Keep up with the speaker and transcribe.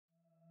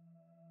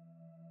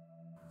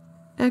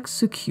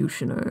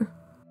Executioner.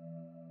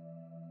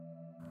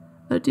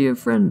 A dear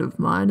friend of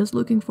mine is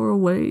looking for a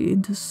way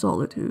into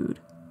solitude.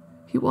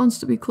 He wants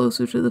to be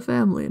closer to the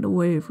family and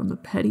away from the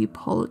petty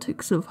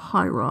politics of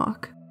High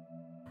Rock.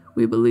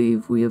 We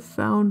believe we have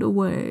found a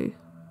way,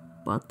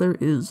 but there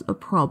is a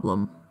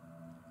problem.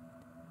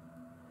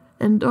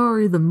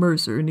 Endari the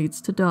Mercer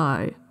needs to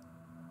die.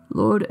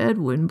 Lord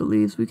Edwin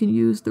believes we can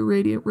use the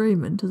Radiant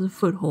Raiment as a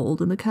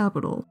foothold in the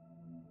capital.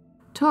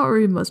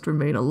 Tari must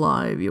remain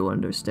alive, you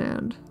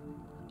understand.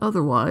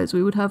 Otherwise,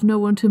 we would have no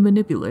one to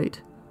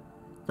manipulate.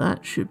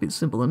 That should be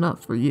simple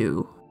enough for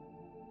you.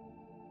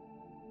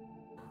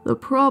 The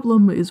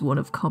problem is one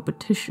of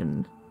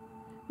competition.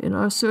 In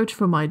our search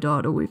for my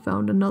daughter, we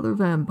found another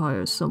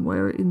vampire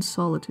somewhere in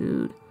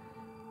Solitude.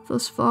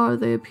 Thus far,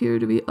 they appear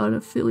to be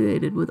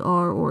unaffiliated with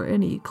our or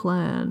any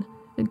clan,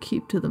 and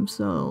keep to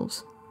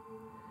themselves.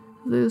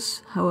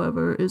 This,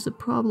 however, is a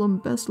problem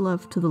best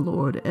left to the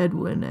Lord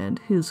Edwin and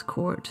his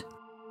court.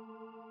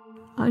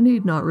 I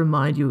need not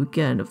remind you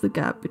again of the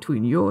gap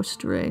between your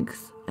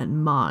strength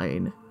and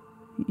mine.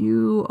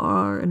 You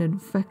are an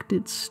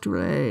infected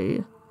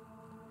stray.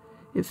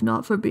 If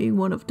not for being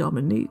one of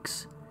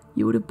Dominique's,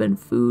 you would have been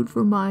food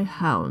for my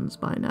hounds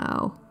by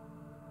now.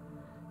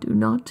 Do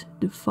not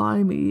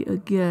defy me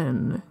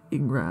again,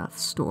 Ingrath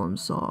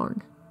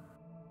Stormsong.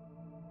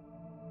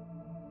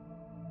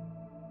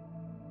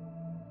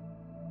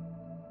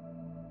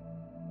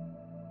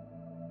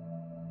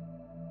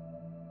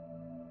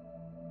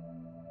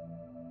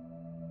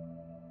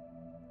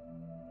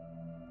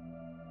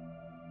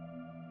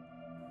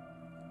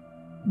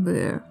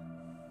 There.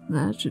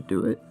 That should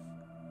do it.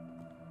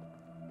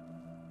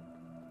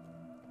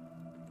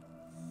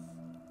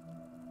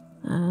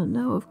 And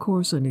now, of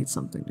course, I need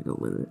something to go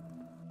with it.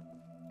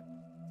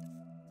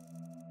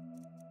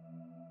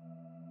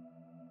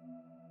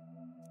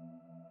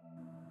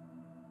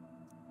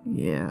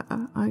 Yeah,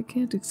 I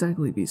can't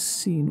exactly be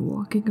seen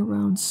walking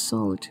around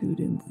Solitude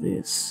in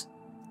this.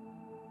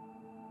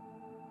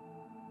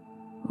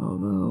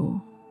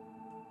 Although...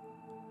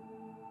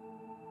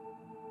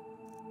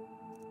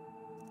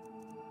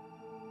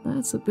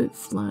 that's a bit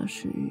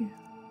flashy.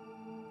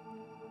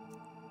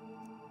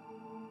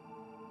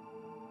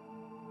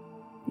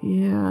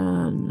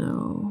 Yeah,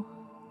 no.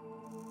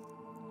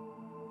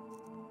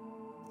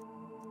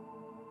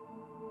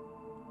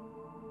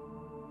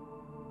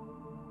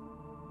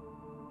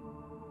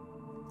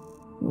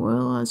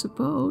 Well, I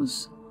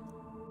suppose.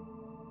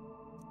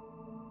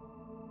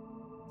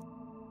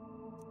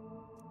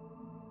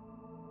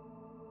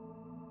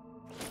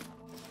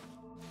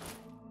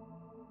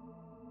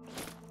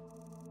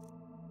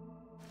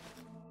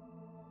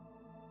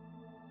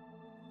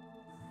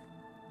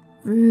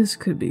 This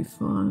could be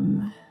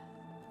fun.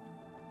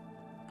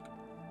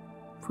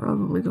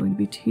 Probably going to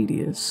be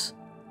tedious.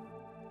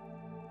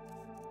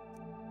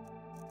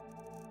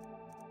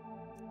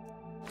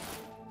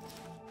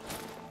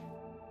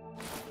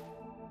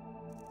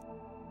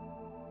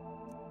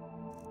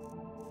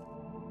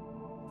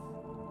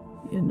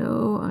 You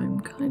know, I'm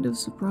kind of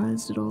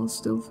surprised it all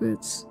still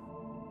fits.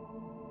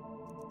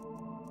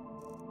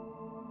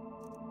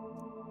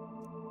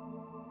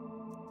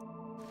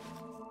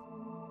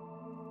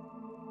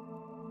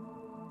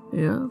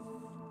 Yeah,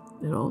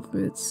 it all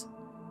fits.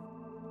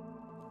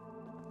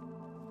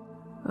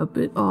 A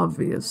bit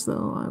obvious,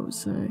 though, I would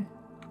say.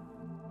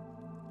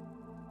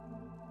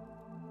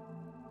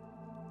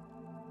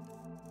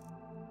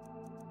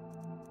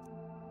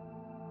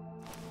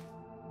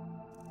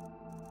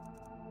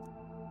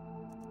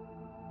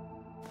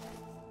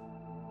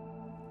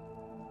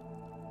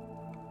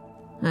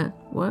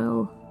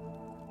 Well...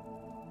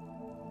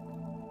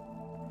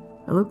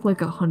 I look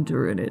like a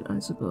hunter in it, I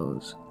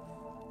suppose.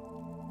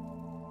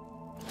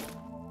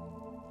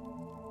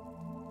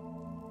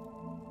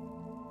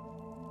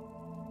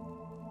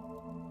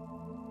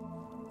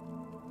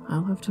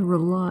 I'll have to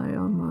rely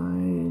on my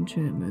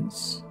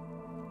enchantments.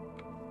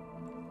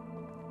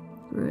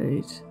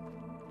 Great.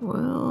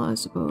 Well, I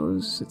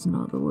suppose it's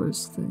not the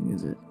worst thing,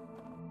 is it?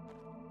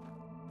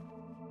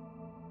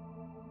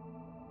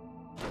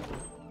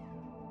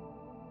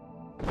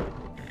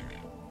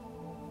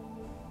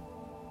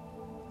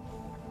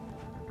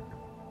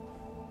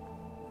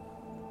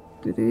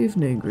 Good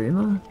evening,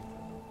 Grima.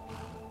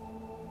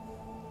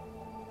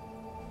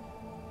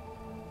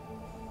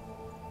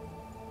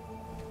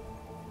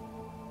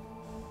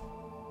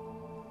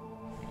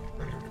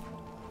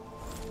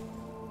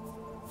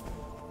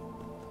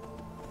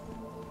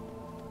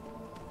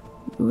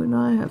 You and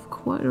I have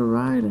quite a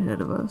ride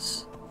ahead of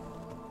us.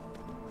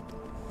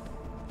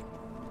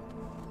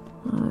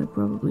 I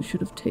probably should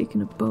have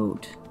taken a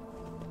boat.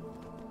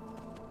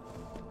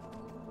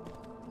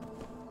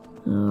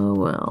 Oh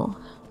well.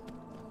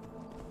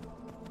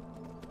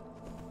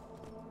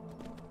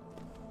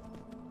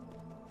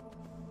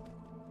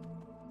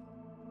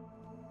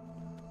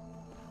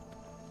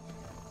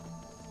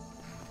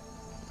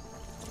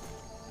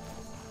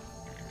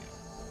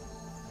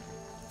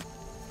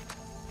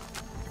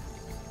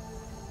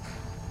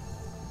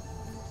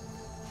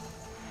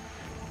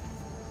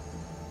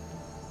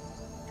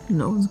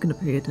 No one's gonna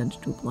pay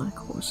attention to a black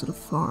horse at a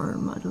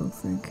farm, I don't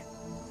think.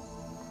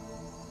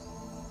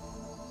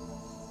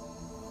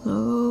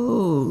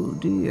 Oh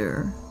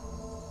dear.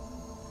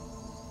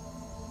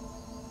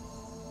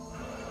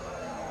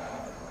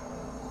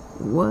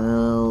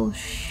 Well,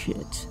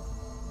 shit.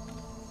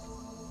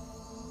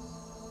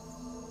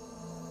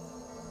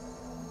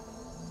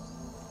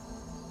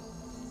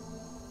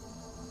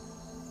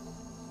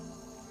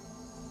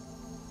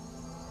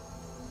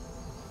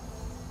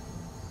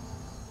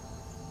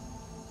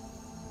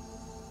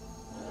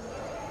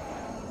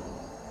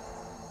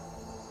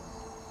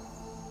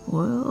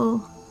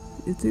 Well,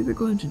 it's either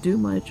going to do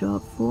my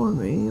job for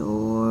me,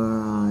 or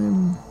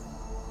I'm...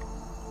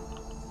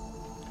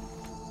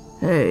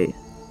 Hey,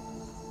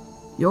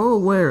 you're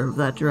aware of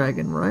that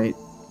dragon, right?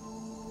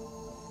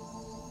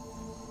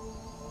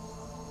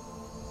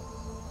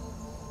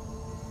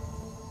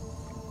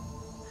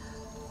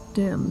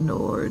 Damn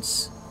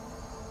Nords.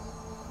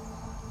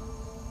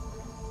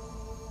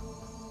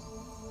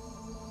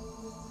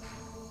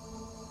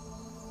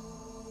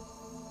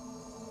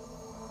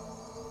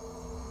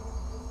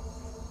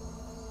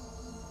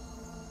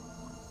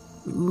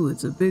 Ooh,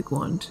 it's a big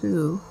one,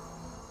 too.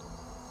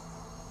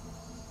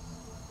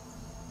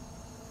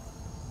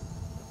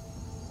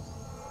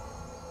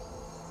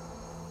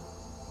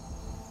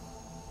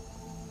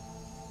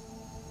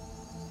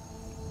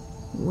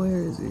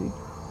 Where is he?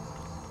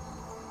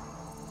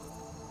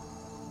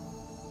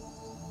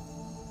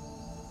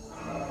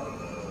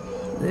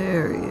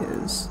 There he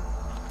is.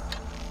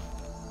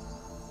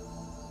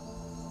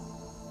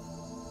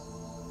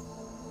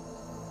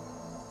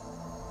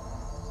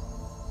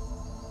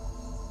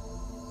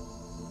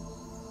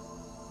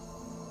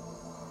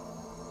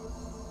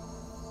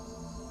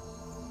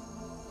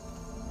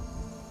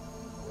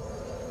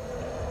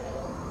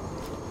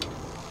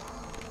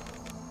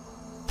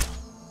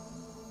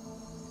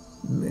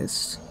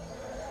 Missed.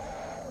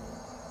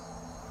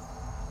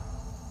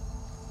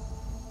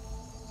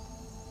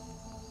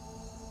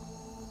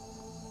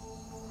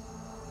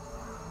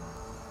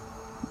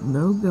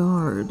 No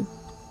guard.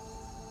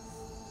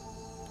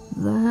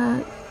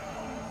 That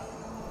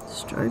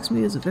strikes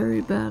me as a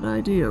very bad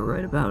idea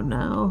right about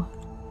now.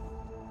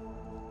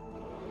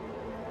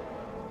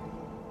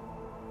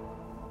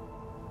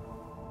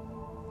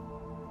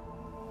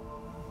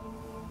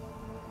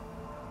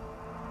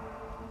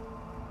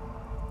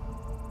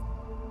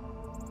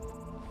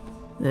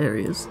 There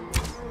he is.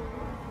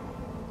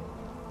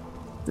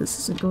 This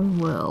isn't going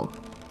well.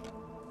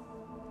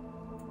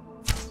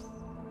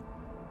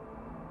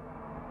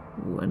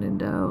 When in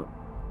doubt.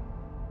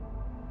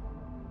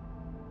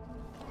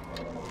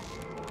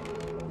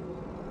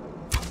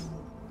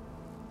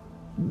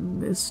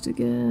 Missed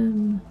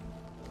again.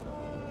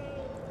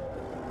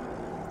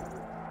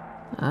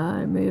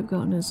 I may have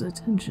gotten his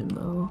attention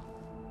though.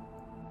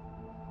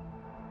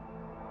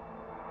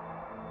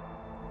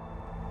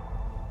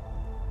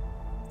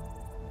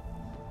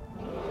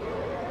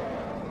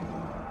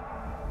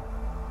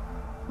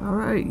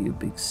 Alright, you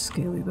big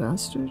scaly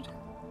bastard.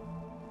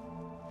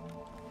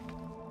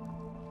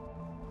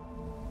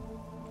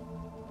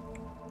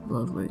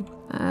 Lovely.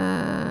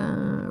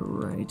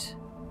 Right.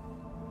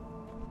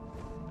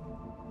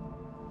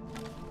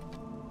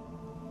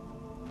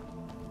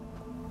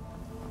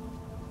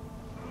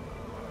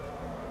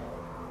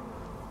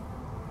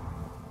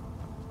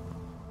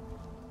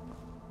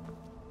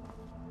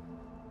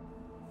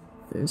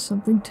 There's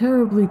something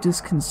terribly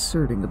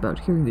disconcerting about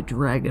hearing a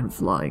dragon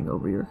flying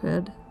over your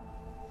head.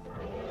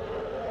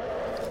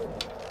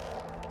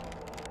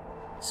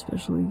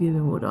 Especially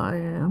given what I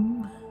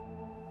am.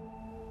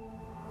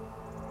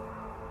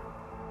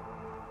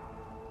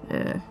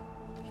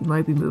 He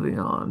might be moving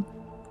on.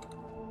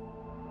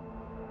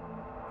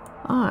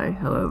 I,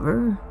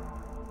 however...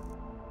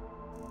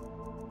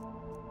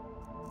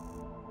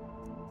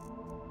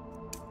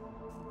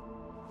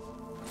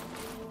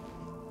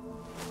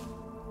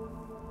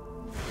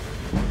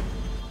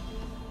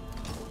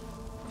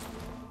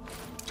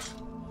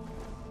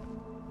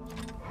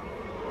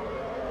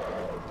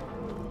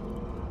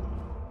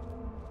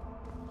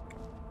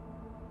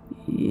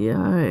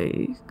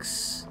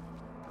 Yikes.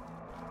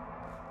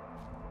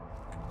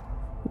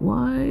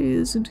 Why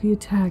isn't he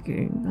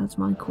attacking? That's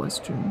my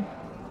question.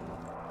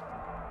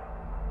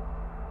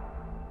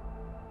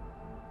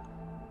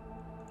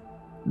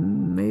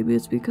 Maybe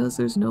it's because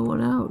there's no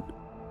one out.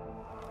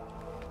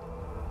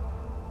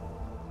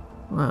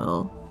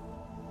 Well,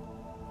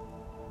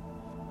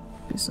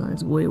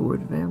 besides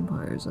wayward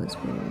vampires, I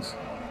suppose.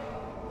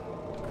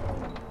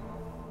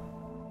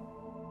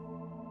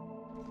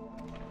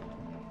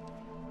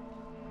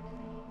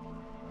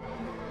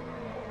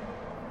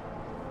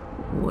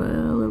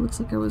 Well, it looks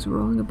like I was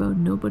wrong about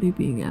nobody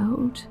being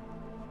out.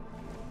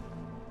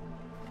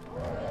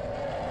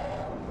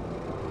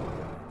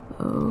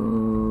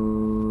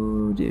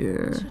 Oh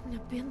dear. It shouldn't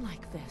have been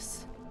like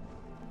this.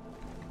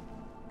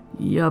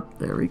 Yup,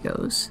 there he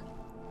goes.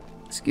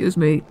 Excuse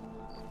me.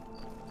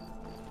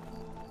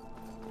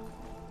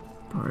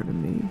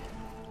 Pardon me.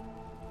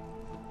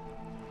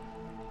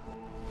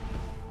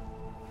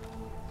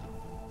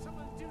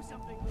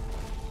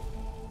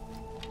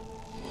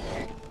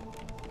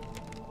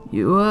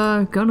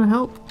 You, gonna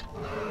help?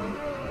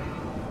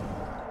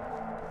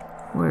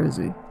 Where is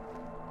he?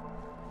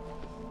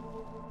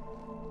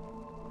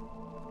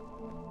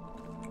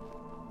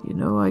 You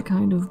know, I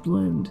kind of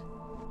blend.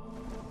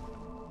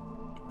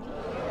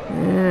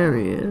 There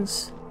he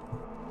is.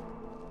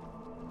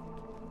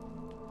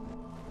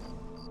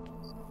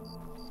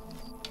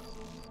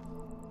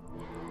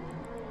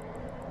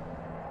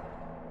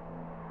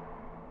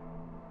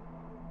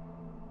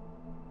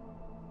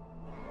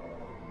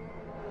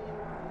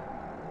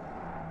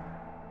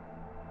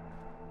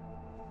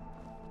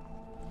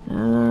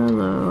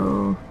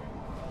 Hello.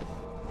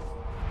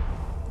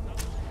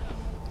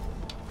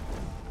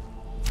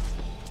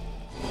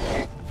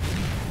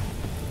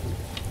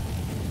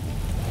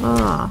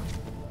 Ah,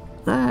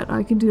 that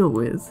I can deal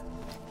with.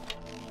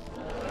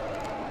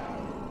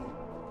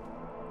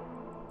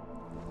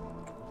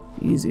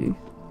 Easy.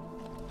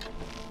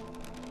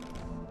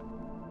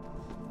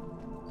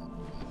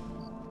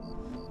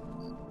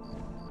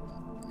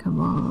 Come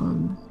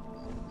on.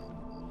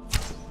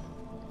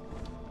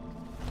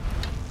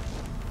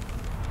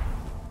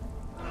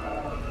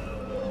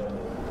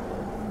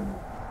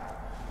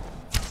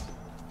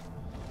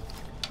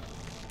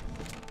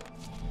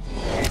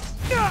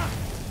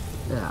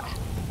 Yeah.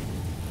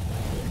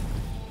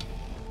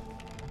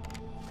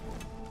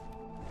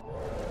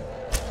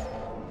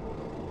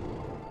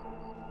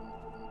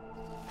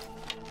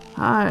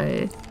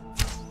 Hi.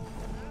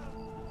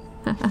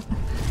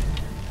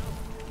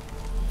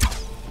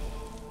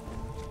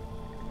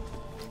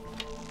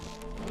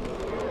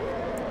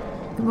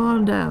 Come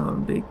on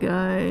down, big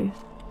guy.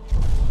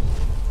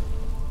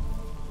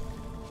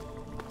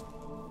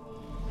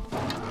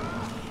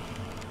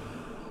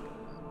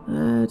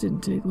 That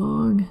didn't take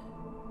long.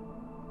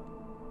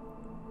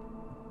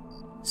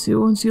 See,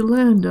 once you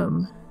land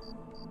them,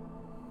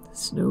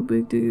 it's no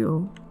big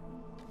deal.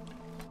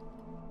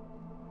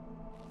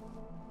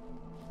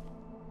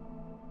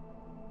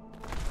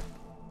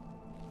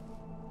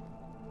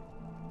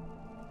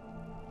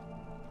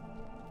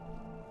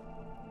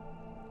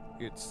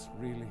 It's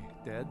really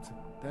dead,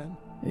 then?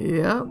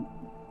 Yep.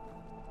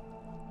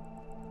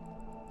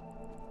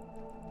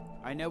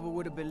 I never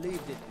would have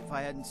believed it if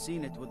I hadn't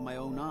seen it with my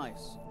own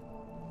eyes.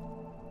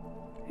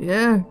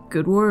 Yeah,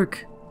 good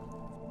work.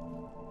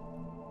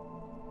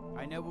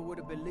 I never would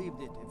have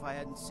believed it if I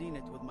hadn't seen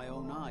it with my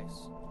own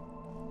eyes.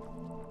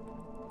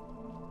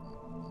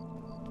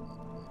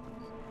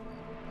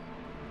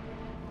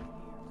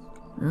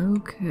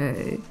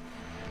 Okay.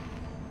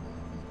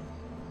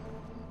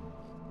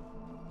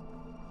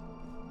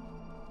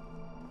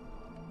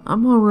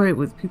 I'm alright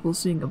with people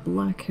seeing a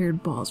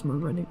black-haired Bosmer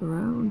running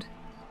around.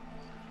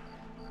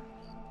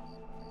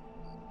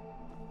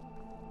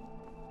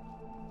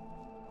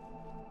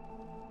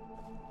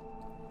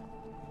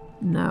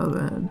 Now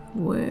then,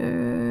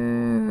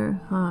 where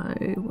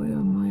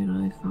might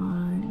I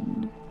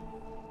find...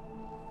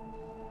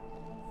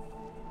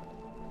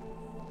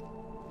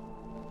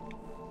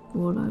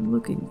 what I'm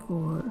looking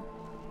for?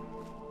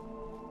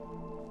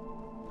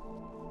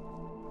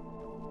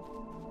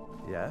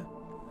 Yeah?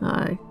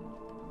 Hi.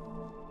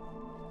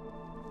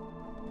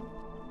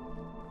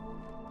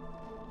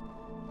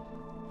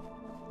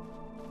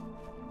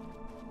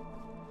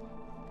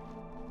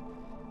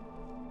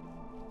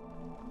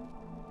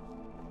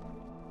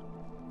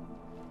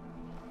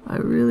 I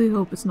really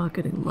hope it's not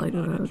getting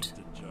lighter out.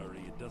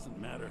 It doesn't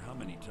matter how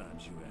many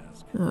times you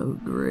ask. Oh,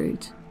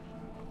 great.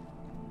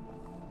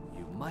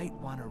 You might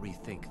want to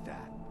rethink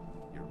that.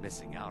 You're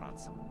missing out on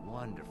some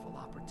wonderful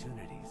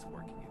opportunities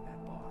working in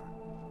that bar.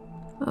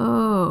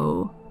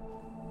 Oh.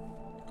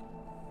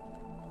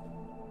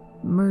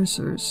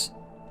 Mercers.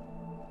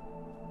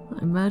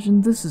 I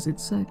imagine this is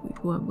exactly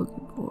who I'm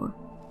looking for.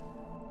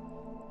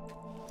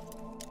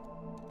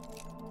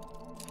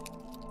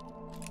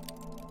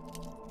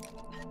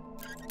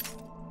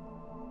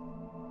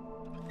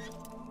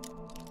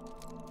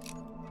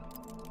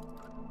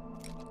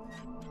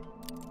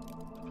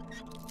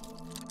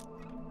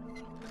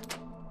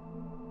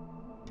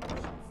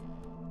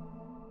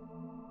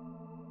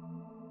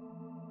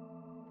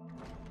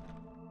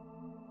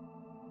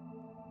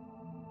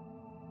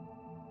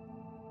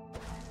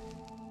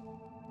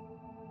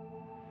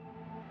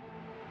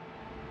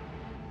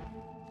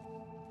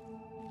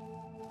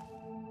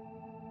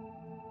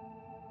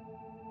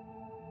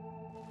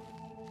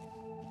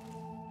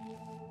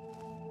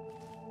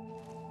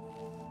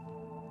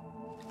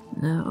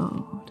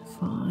 Now to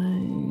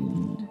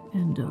find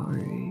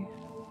Endari.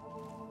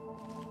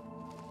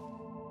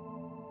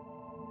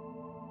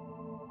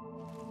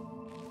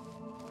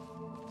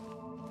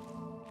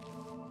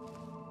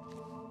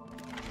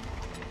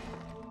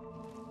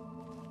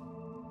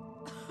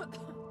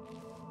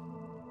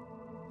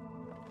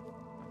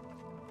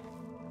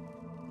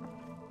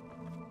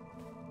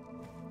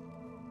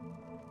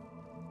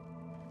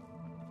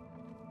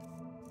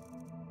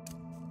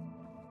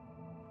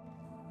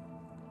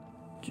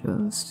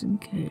 Just in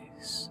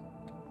case.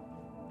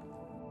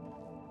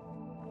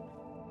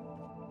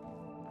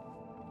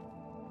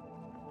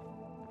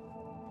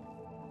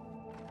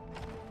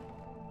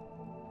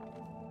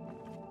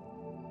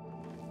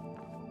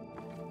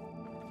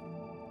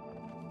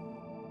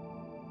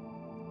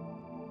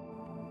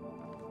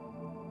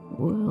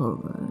 Well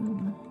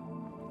then.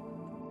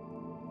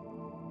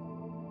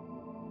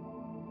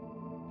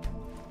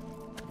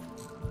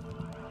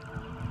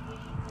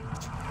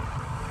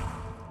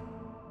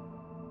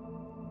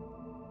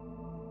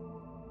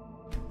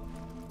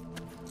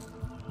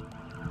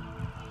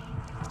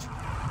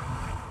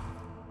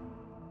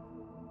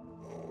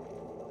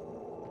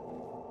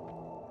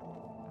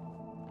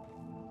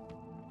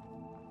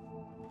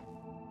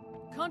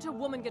 Can't a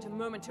woman get a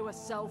moment to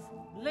herself?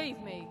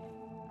 Leave me.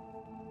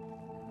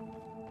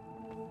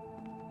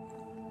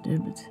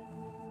 Damn it.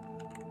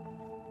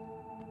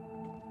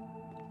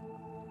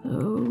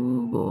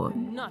 Oh boy.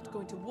 I'm not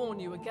going to warn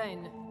you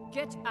again.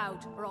 Get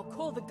out, or I'll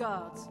call the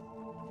guards.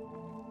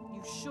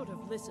 You should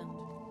have listened.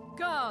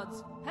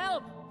 Guards!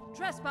 Help!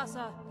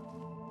 Trespasser!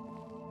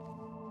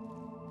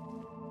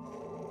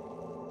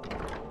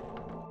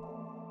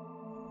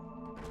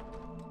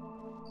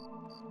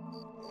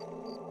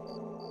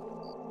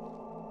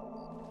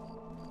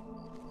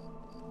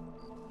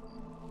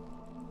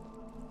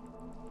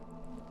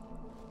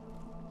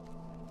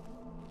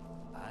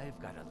 I've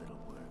got a little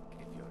work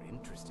if you're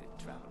interested,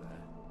 traveler.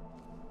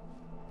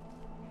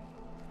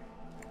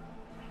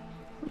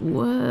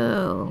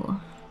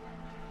 Well.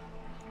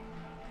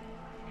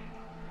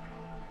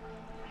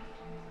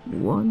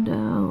 One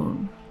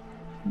down.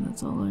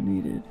 That's all I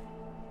needed.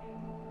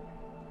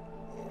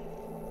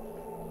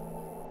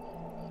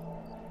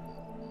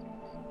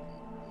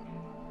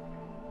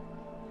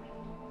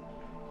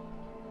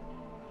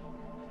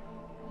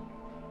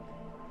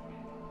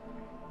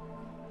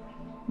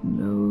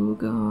 No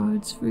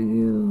guards for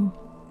you.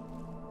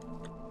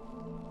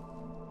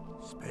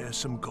 Spare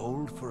some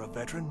gold for a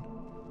veteran?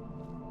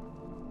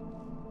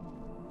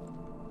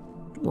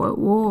 What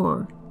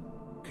war?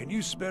 Can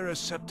you spare a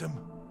septum?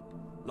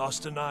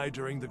 Lost an eye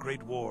during the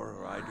Great War,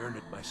 or I'd earn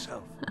it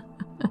myself.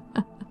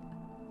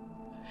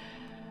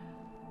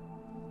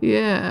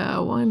 Yeah,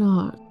 why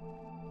not?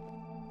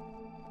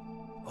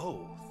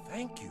 Oh,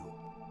 thank you.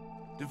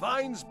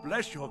 Divines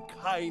bless your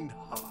kind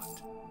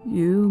heart.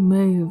 You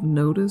may have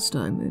noticed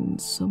I'm in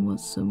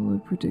somewhat similar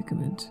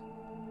predicament.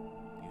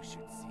 You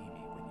should see me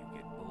when you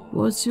get bored.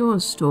 What's your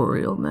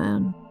story, old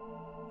man?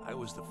 I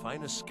was the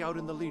finest scout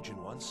in the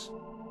Legion once.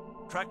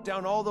 Tracked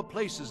down all the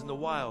places in the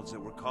wilds that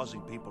were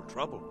causing people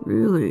trouble.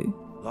 Really?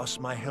 Lost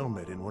my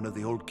helmet in one of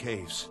the old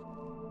caves.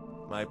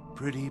 My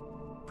pretty,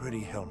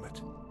 pretty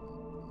helmet.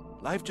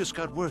 Life just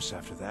got worse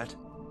after that.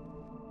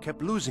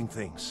 Kept losing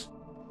things.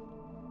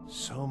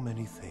 So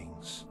many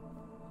things.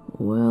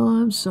 Well,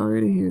 I'm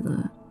sorry to hear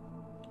that.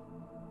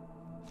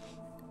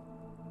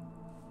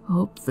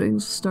 Hope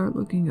things start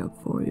looking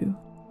up for you.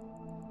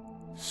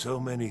 So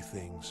many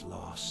things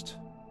lost.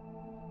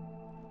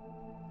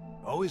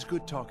 Always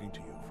good talking to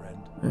you,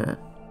 friend.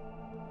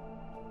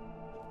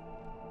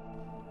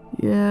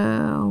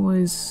 Yeah,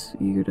 always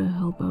eager to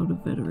help out a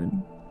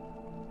veteran.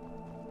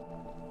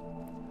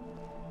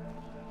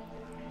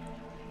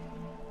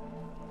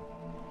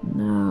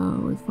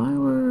 Now, if I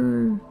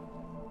were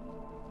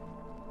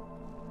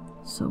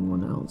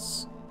someone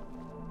else,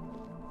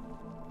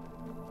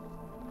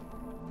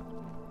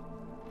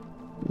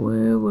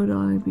 where would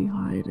I be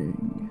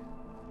hiding?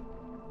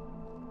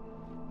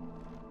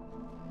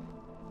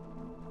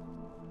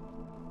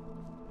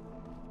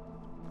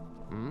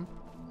 Hmm?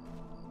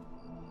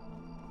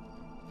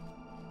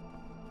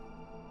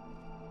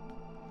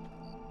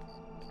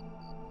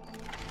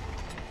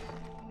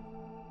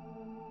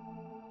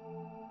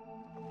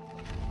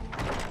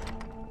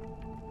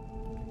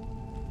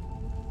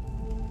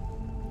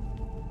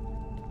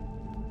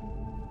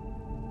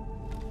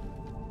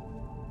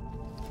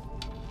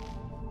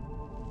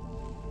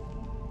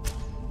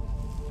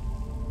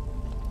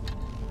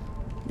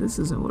 This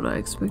isn't what I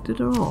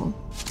expected at all.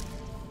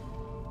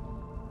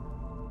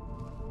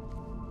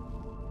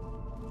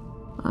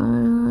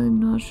 I'm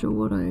not sure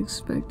what I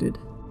expected.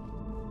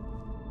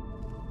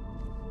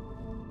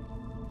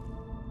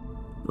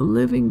 The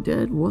living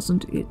dead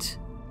wasn't it.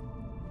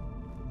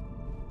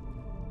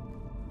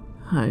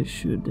 I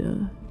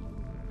should,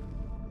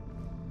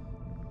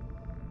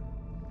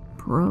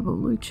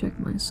 probably check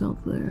myself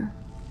there.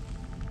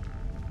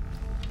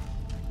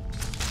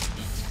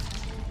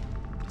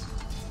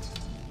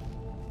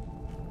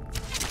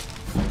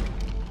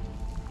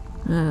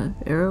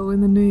 Arrow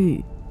in the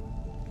knee.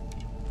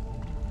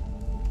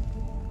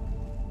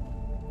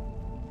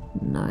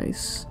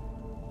 Nice.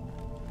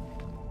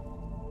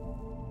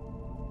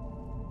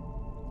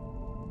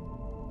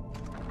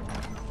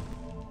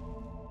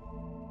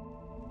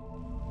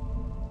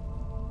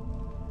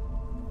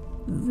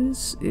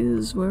 This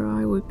is where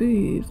I would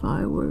be if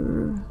I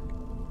were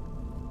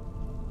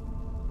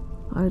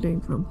hiding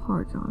from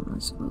Hircine, I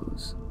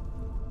suppose.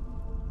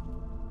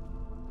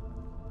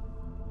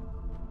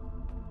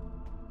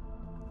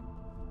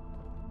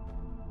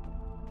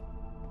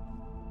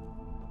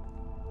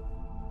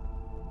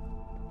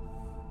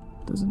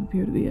 Doesn't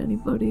appear to be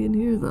anybody in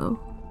here, though.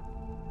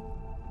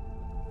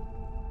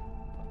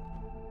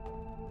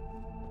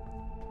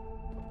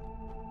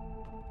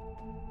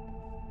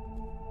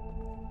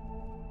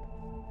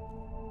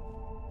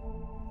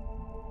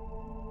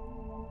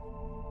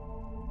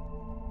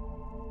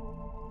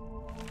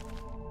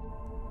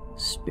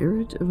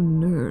 Spirit of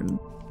Nirn.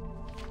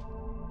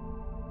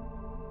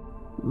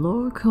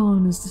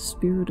 Lorcan is the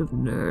spirit of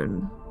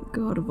Nirn, the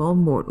god of all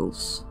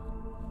mortals.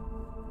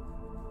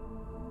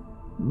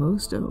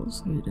 Most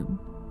elves hate him.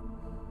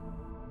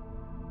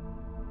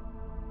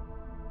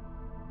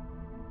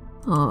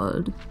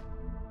 Odd.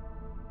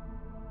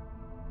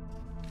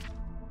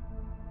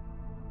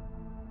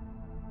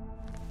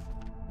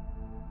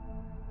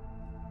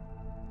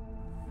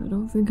 I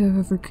don't think I've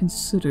ever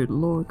considered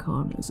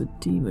Lorcan as a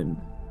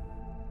demon.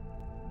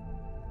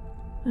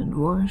 And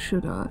why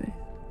should I?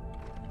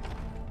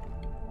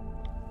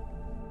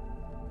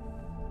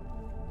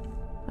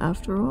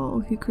 After all,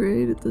 he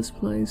created this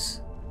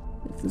place,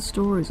 if the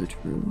stories are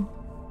true.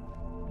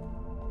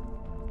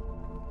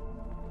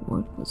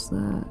 What was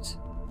that?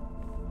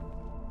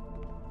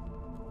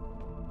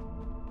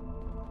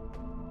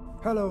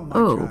 Hello, my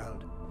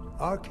child.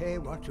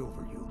 RK watch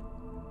over you.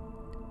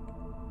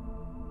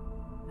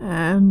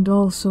 And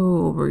also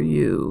over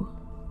you.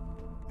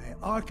 May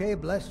RK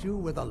bless you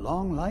with a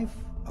long life,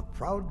 a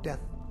proud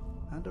death,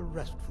 and a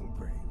restful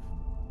grave.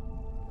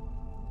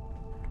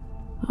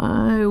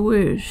 I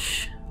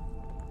wish.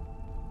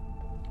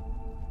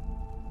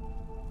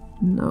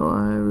 No,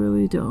 I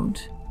really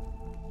don't.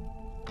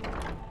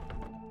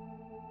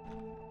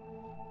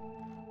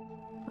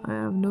 I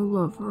have no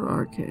love for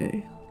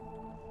RK.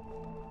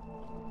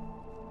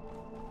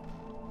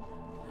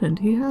 And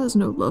he has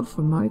no love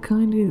for my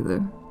kind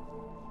either.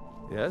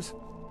 Yes?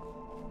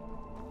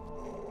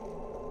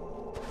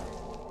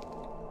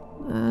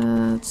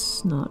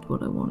 That's not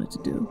what I wanted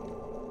to do.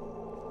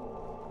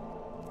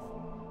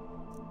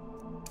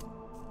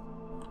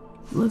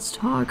 Let's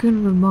talk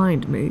and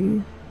remind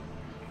me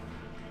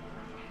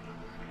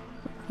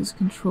of his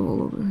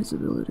control over his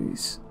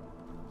abilities.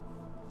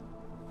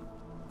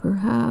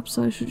 Perhaps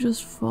I should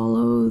just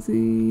follow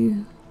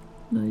the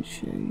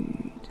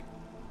Nightshade.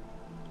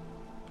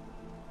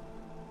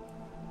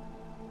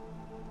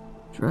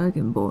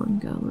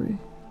 Dragonborn Gallery.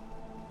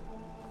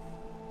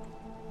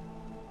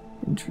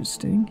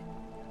 Interesting.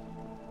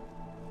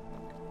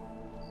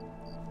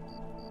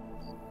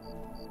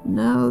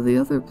 Now, the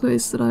other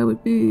place that I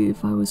would be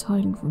if I was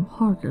hiding from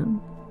Harkon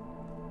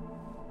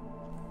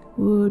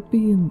would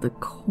be in the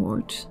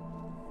court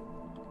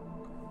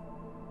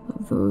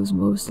of those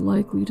most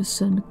likely to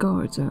send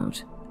guards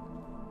out.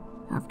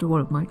 After one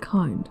of my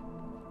kind,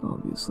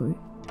 obviously.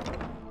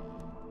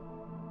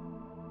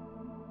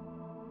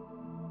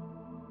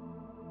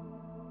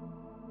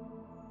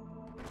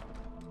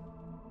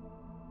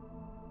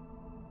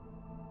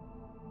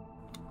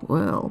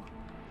 Well.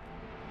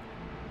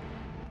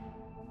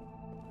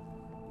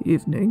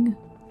 Evening.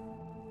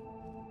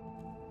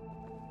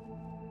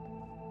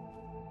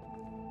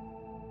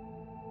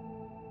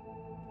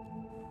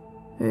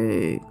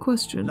 Hey,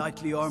 question.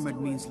 Lightly armored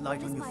means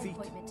light on your feet.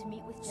 To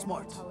meet with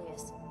Smart.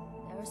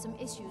 There are some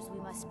issues we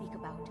must speak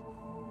about.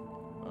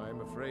 I'm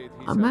afraid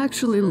I'm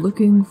actually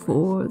looking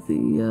for By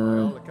the,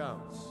 all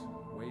accounts,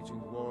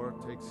 waging war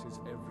takes his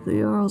every...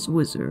 the Jarl's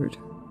Wizard.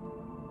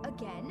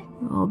 Again?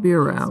 I'll be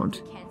around.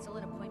 To cancel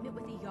an appointment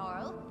with the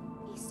Jarl?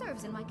 He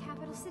serves in my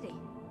capital city.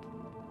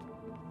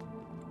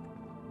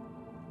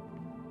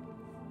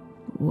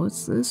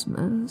 What's this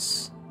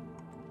mess?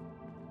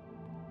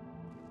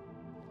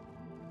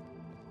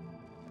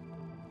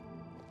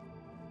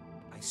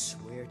 I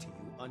swear to you,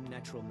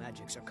 unnatural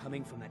magics are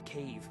coming from that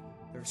cave.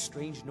 There are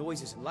strange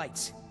noises and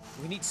lights.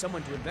 We need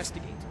someone to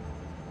investigate.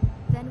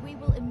 Then we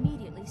will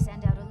immediately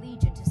send out a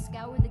legion to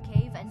scour the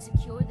cave and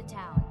secure the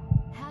town.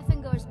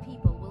 Halfingar's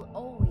people will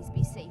always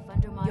be safe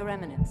under my... Your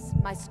Eminence,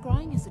 my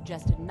scrying has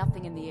suggested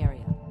nothing in the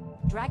area.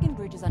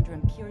 Dragonbridge is under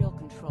Imperial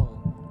control.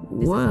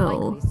 This is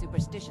likely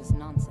superstitious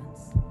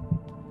nonsense.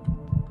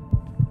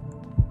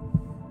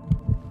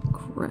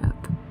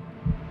 Crap.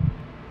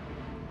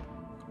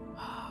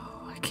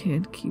 I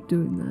can't keep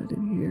doing that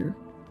in here.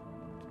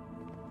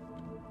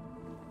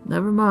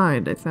 Never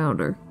mind, I found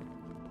her.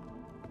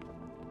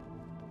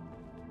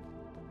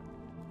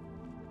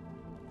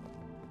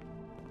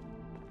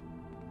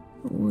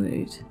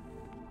 Wait.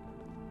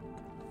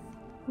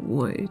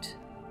 Wait.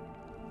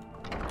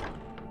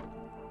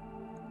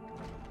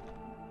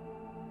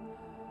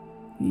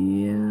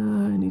 Yeah,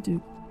 I need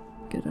to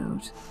get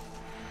out.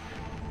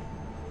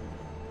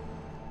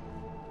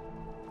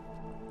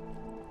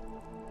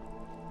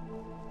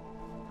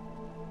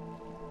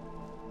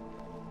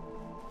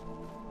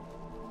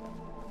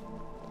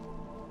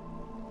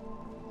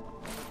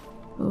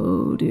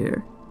 Oh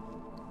dear.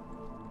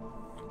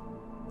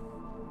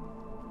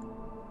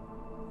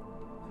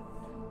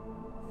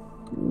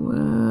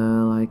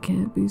 Well, I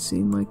can't be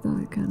seen like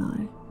that, can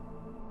I?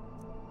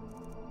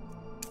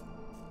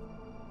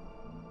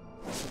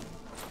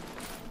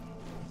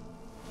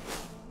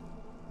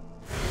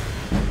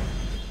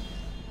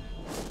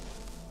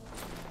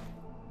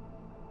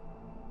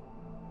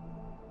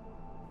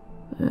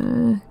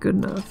 Good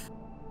enough.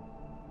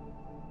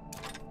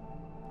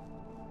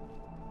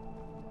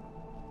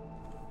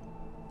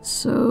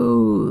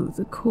 So,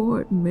 the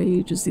court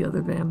mage is the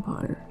other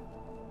vampire.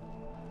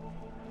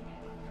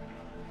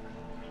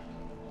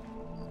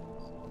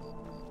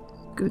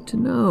 good to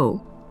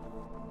know.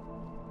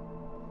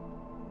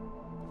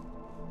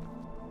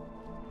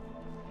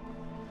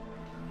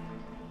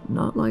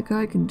 Not like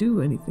I can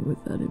do anything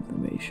with that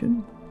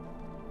information,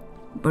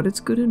 but it's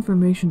good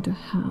information to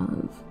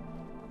have.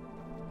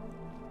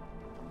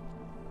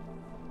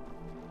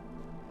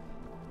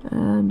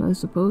 And I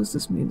suppose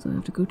this means I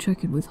have to go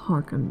check in with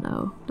Hircine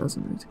now,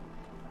 doesn't it?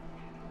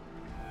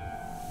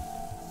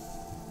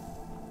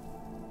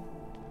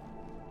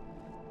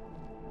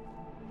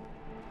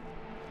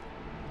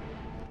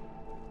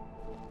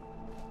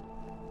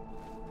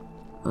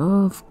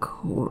 Of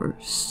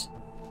course.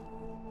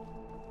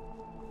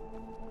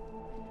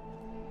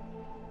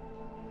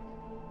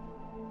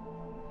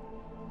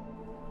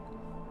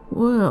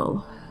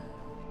 Well.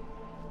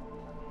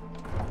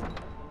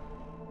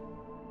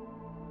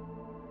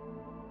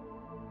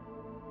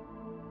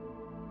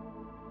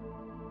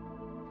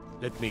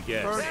 Let me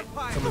guess.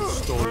 Someone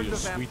stole your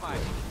sweet one.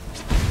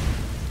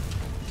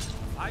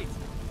 Fight!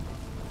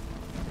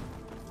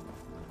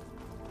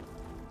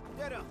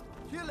 Get him!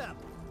 Kill him!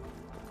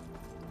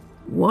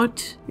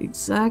 What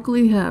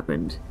exactly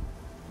happened?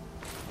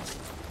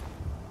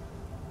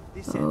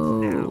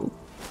 Oh.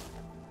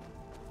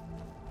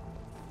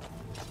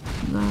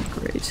 Not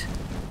great.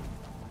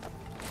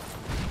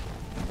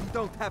 You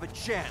don't have a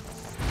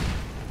chance.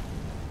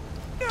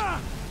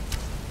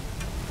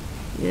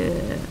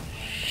 Yeah,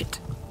 shit.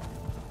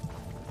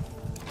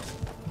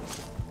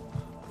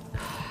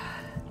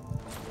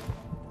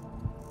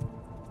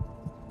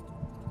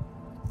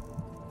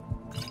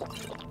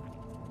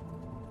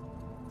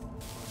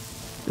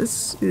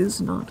 This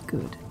is not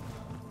good.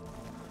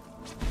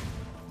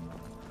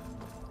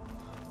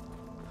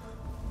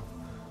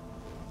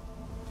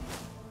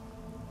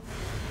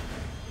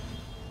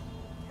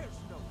 There's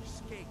no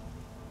escape.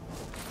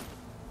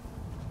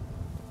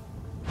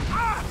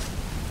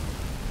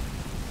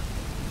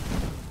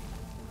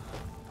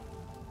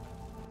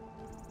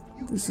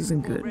 This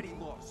isn't good.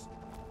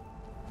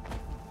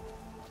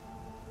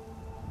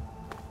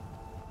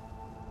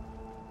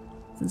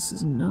 This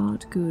is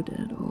not good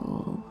at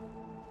all.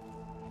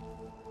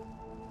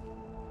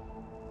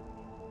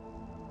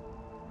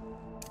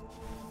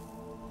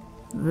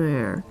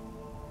 There.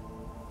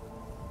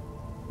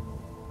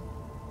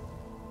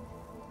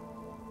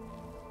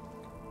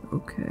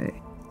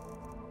 Okay.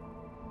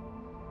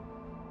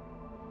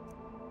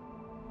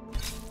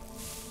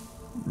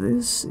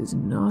 This is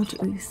not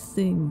a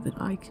thing that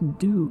I can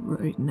do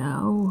right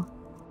now.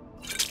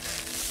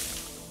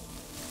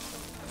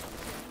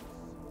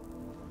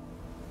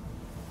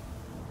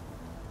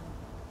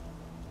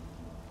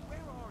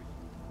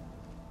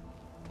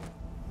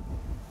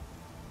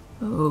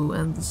 Oh,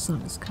 and the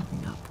sun is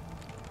coming up.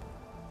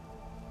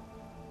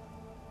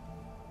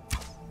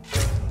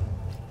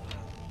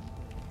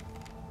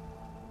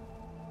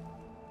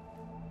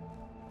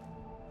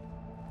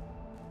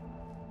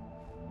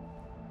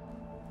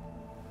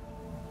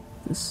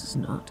 This is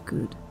not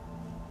good.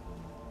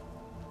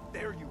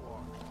 There you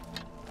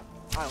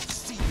are. I'll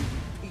see you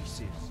in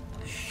pieces.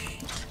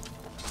 Shit.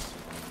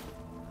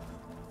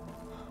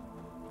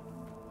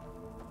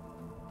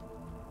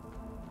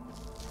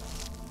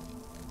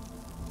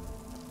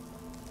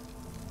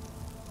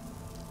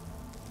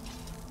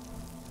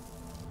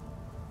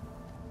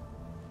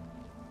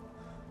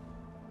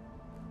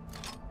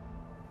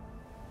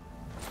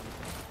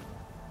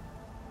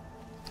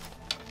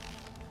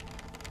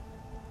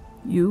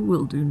 You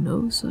will do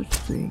no such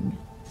thing.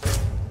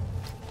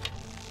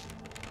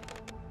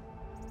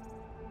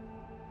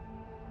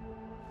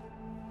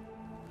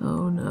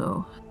 Oh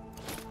no.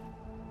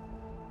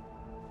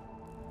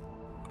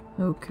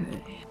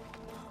 Okay.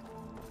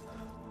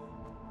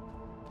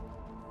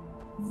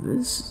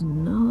 This is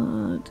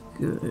not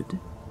good.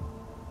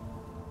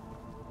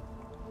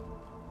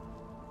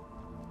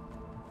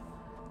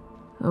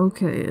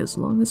 Okay, as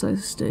long as I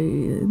stay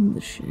in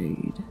the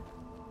shade.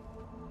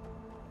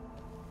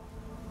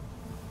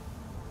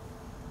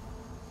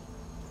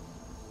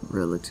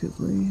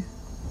 Relatively.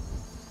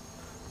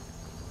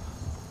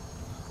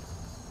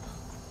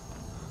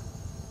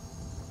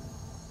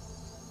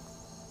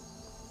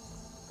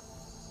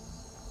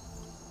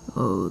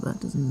 Oh,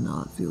 that does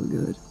not feel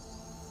good.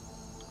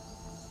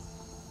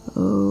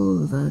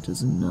 Oh, that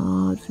does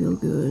not feel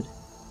good.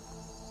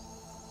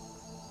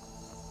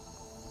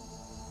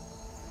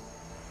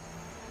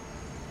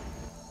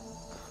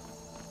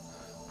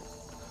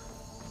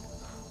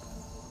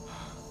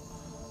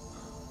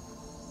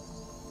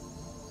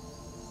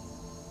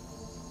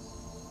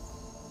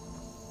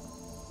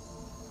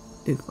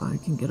 If I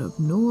can get up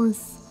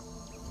north.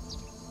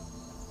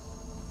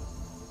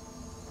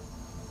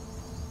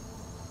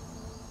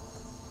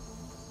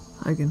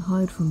 I can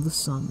hide from the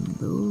sun.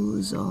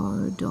 Those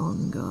are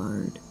Dawn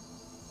Guard.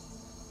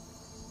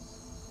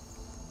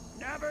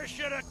 Never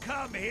should have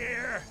come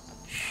here.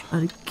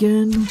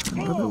 Again,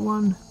 another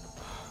one.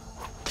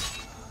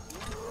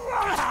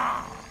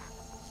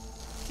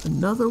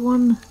 Another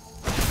one.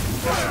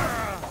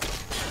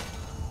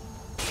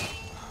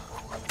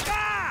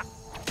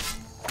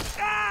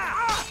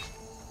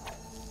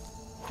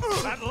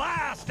 At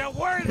last, a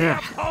worthy Worthy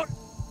opponent.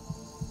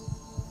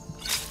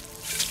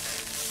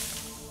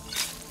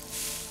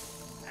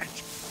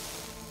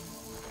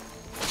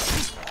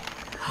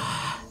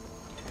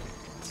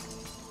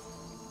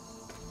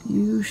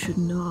 You should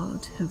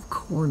not have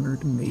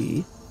cornered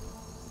me.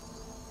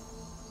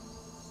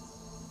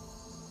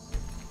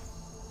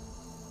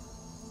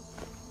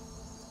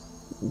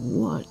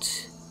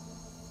 What?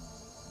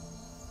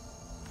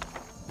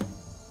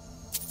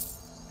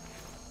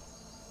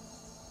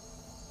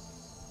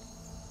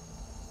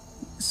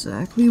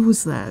 Exactly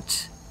was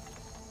that?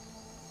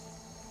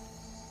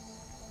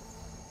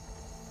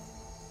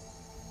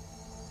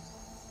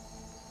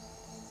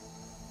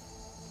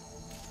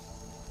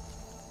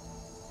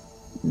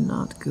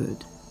 Not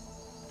good.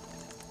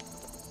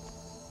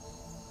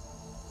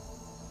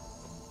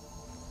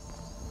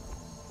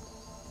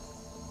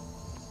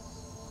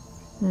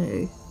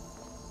 Hey.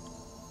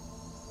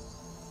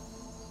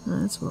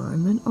 That's where I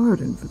met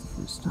Arden for the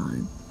first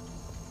time.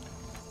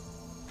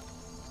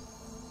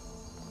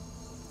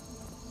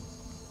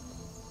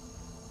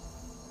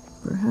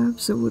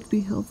 Perhaps it would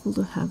be helpful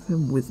to have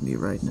him with me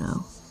right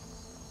now.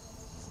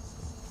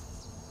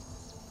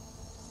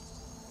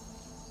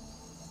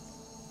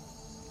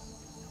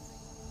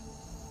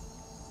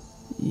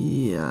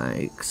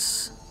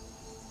 Yikes.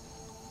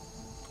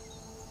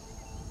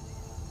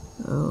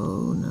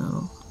 Oh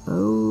no.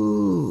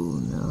 Oh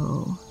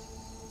no.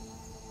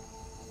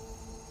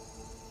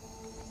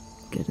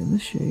 Get in the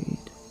shade.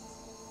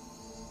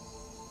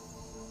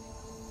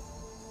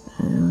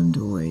 And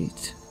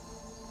wait.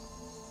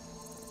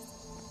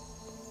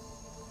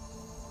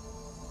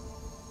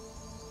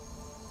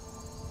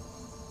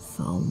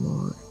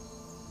 Thalmor.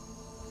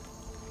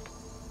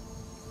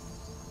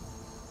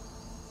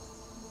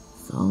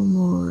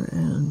 Thalmor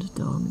and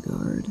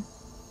Dawnguard.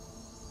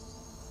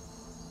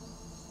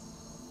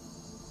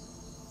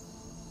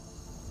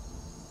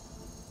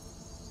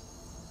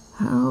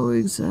 How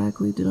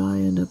exactly did I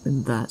end up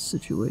in that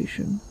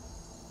situation?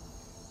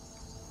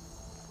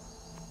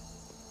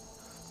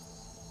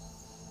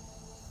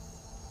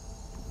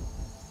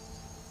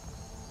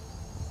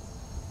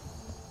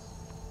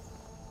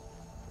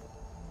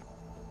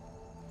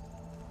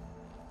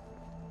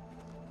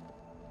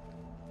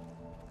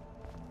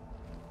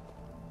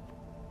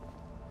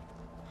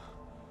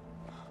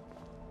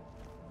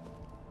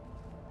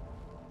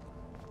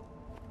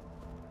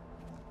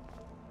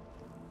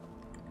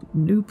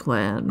 New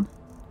plan.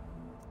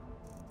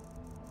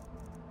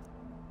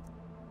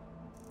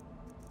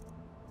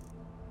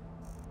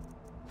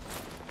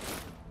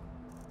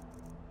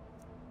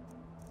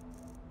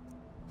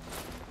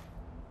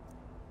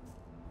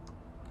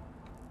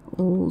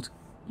 Old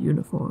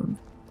uniform.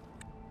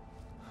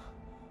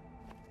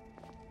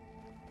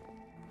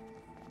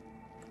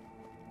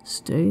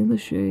 Stay in the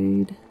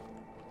shade.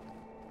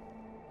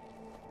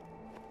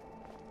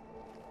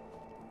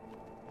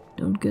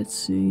 Don't get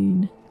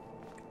seen.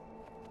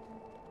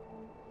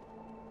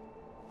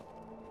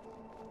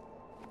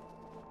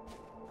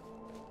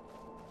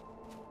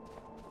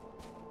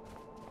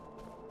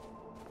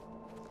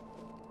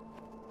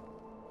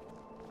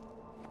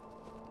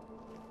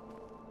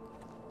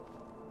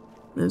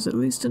 There's at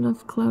least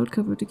enough cloud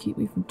cover to keep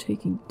me from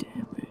taking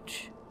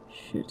damage.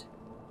 Shit.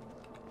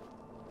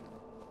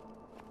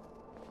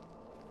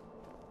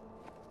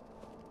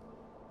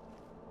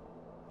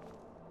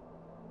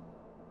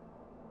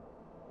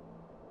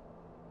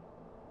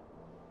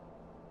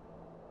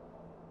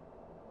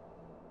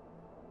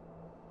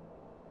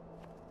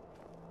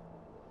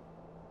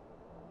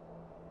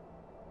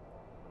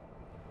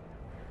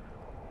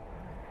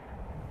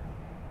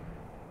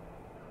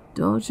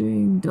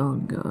 Dodging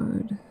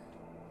Dawnguard.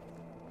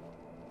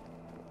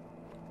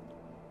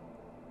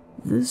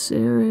 This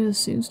area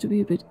seems to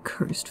be a bit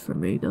cursed for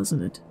me,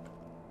 doesn't it?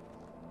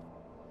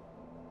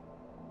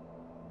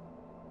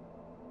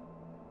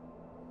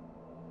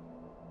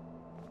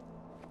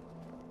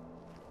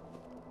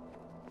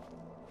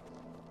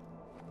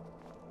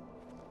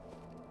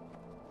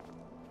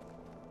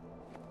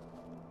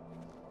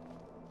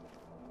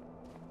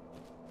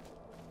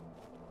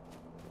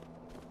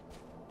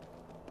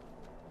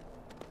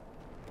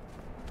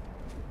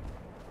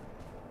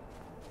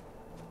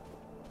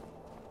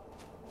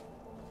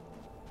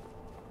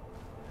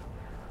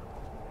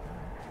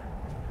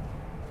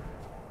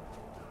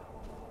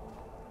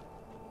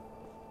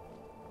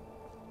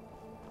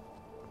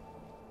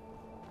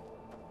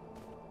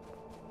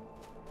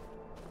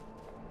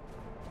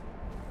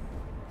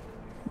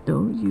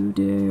 Don't you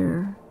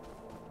dare.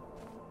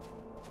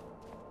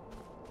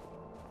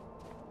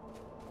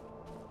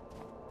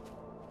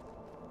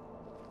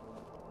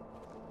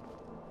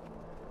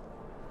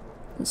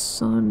 The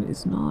sun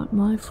is not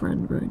my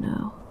friend right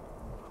now.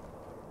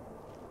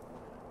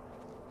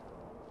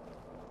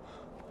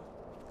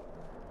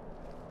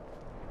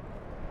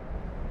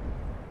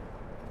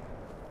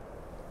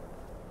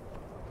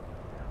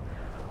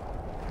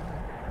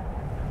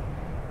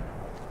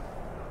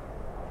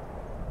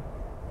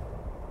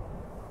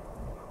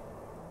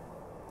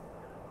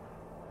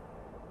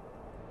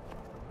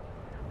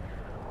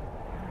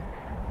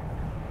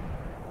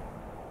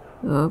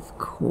 Of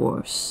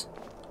course.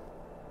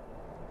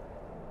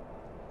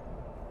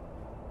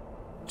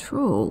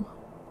 Troll.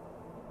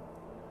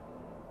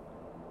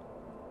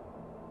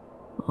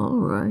 All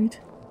right.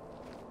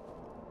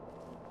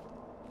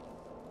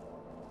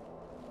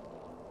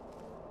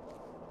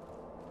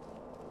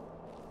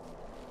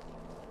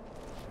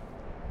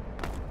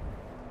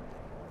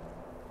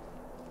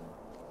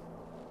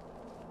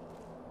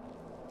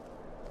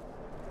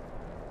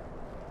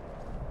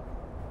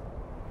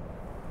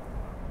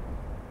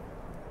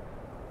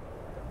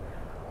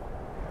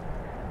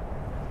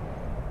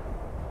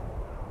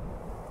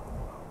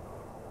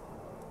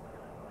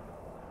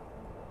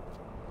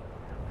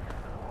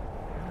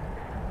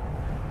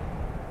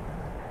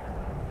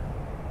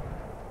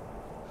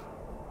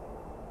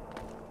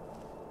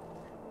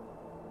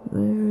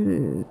 There it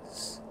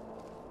is.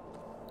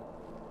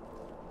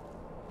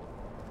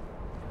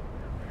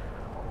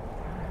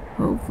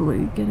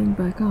 Hopefully, getting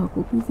back up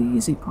will be the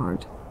easy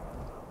part.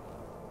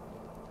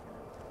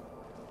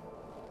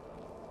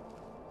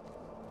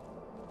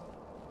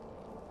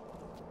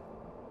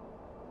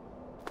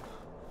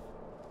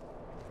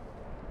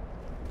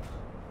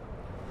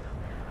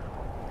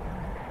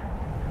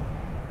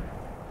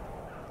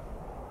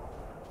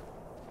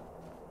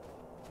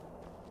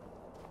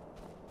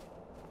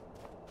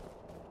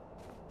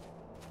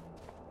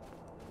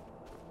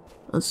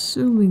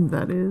 Assuming,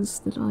 that is,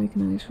 that I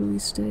can actually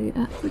stay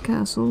at the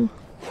castle.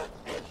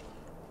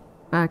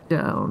 Back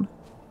down.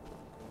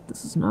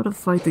 This is not a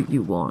fight that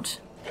you want.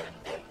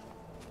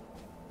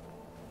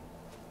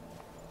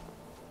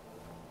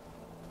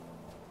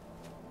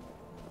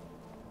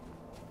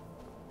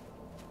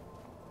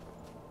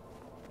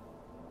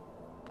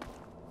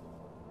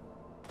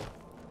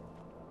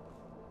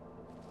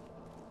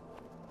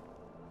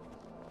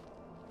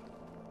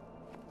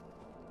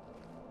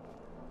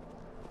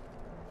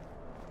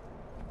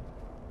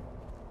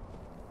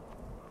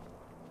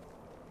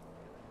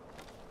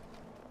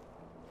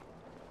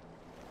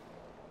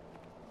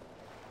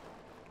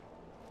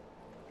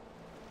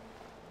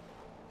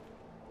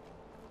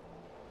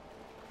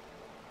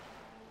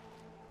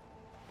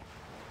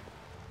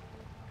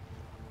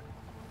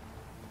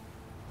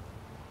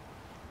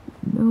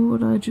 Know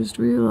what I just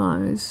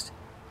realized?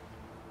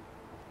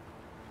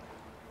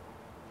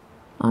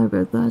 I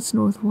bet that's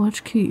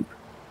Northwatch Keep.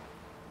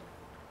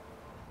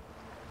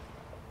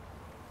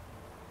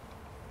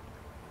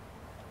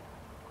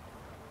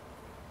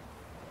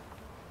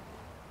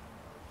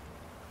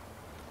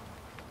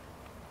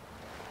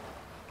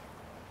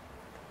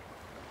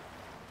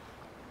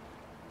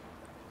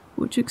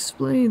 Which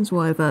explains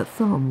why that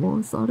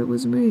Thalmor thought it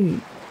was me.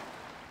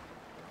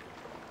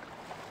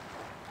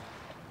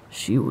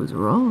 She was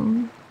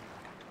wrong.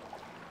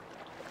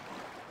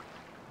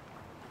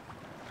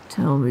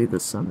 Tell me the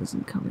sun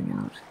isn't coming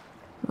out.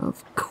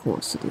 Of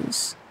course it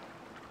is.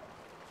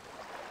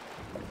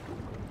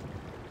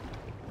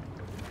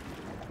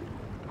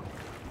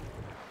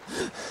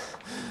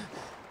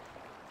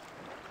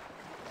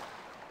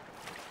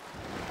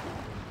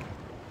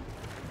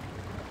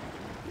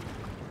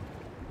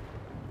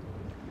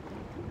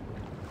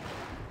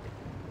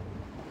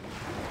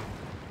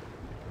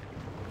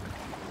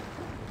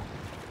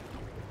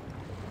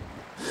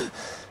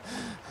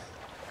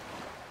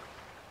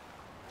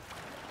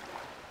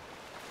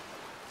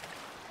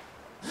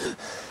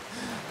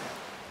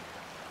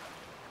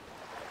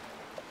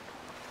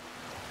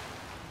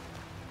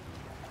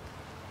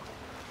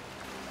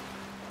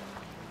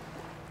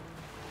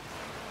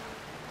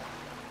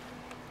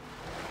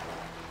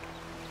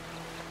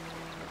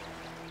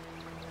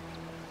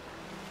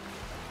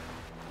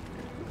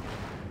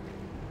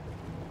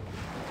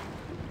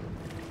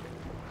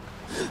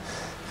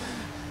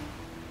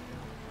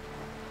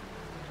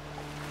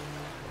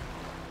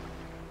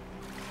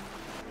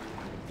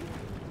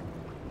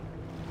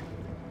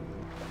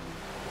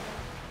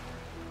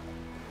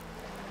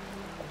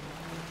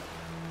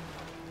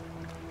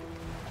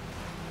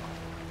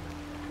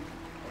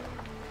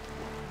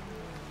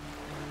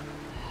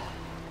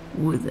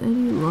 With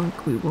any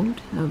luck, we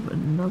won't have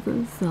another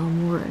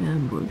Thalmor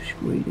ambush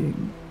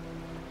waiting.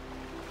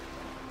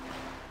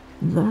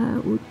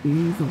 That would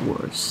be the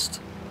worst.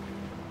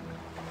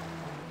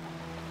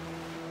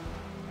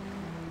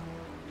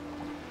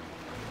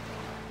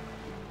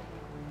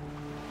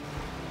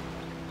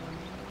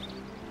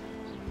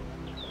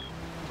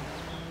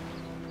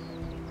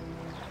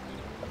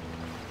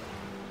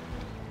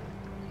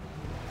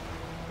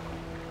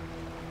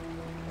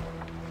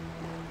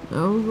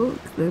 Oh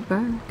look, they're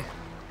back.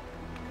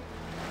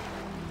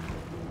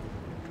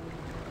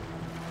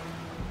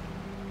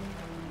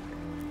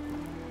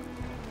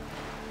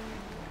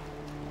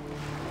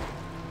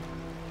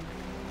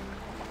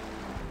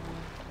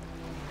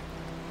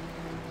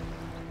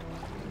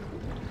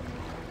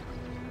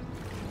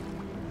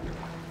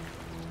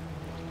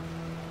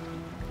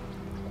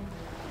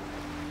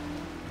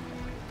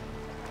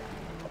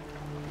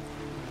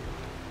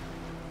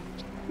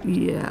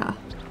 Yeah,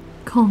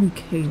 call me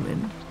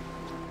Cayman.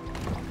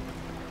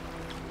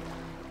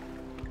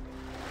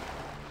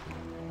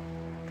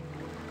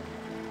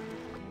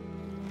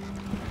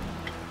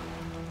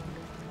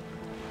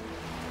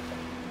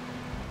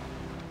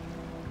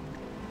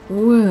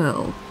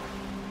 Well.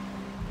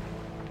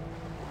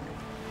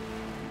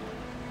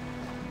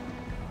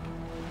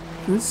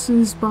 This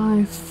is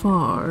by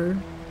far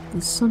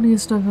the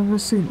sunniest I've ever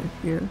seen it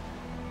here.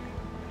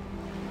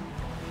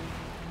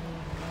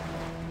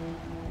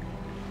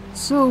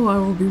 So I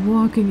will be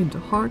walking into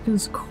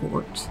Harkin's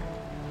court,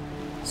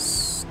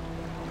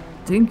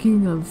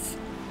 stinking of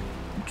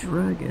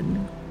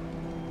dragon,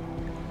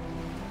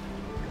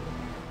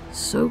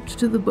 soaked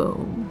to the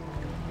bone,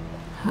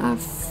 half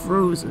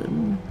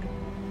frozen.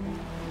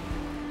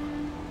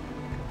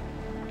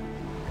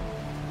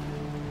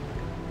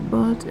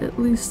 But at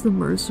least the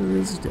mercer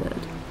is dead.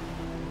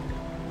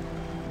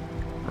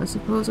 I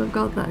suppose I've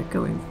got that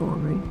going for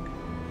me.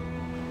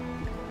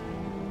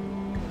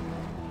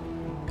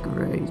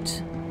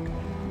 Great.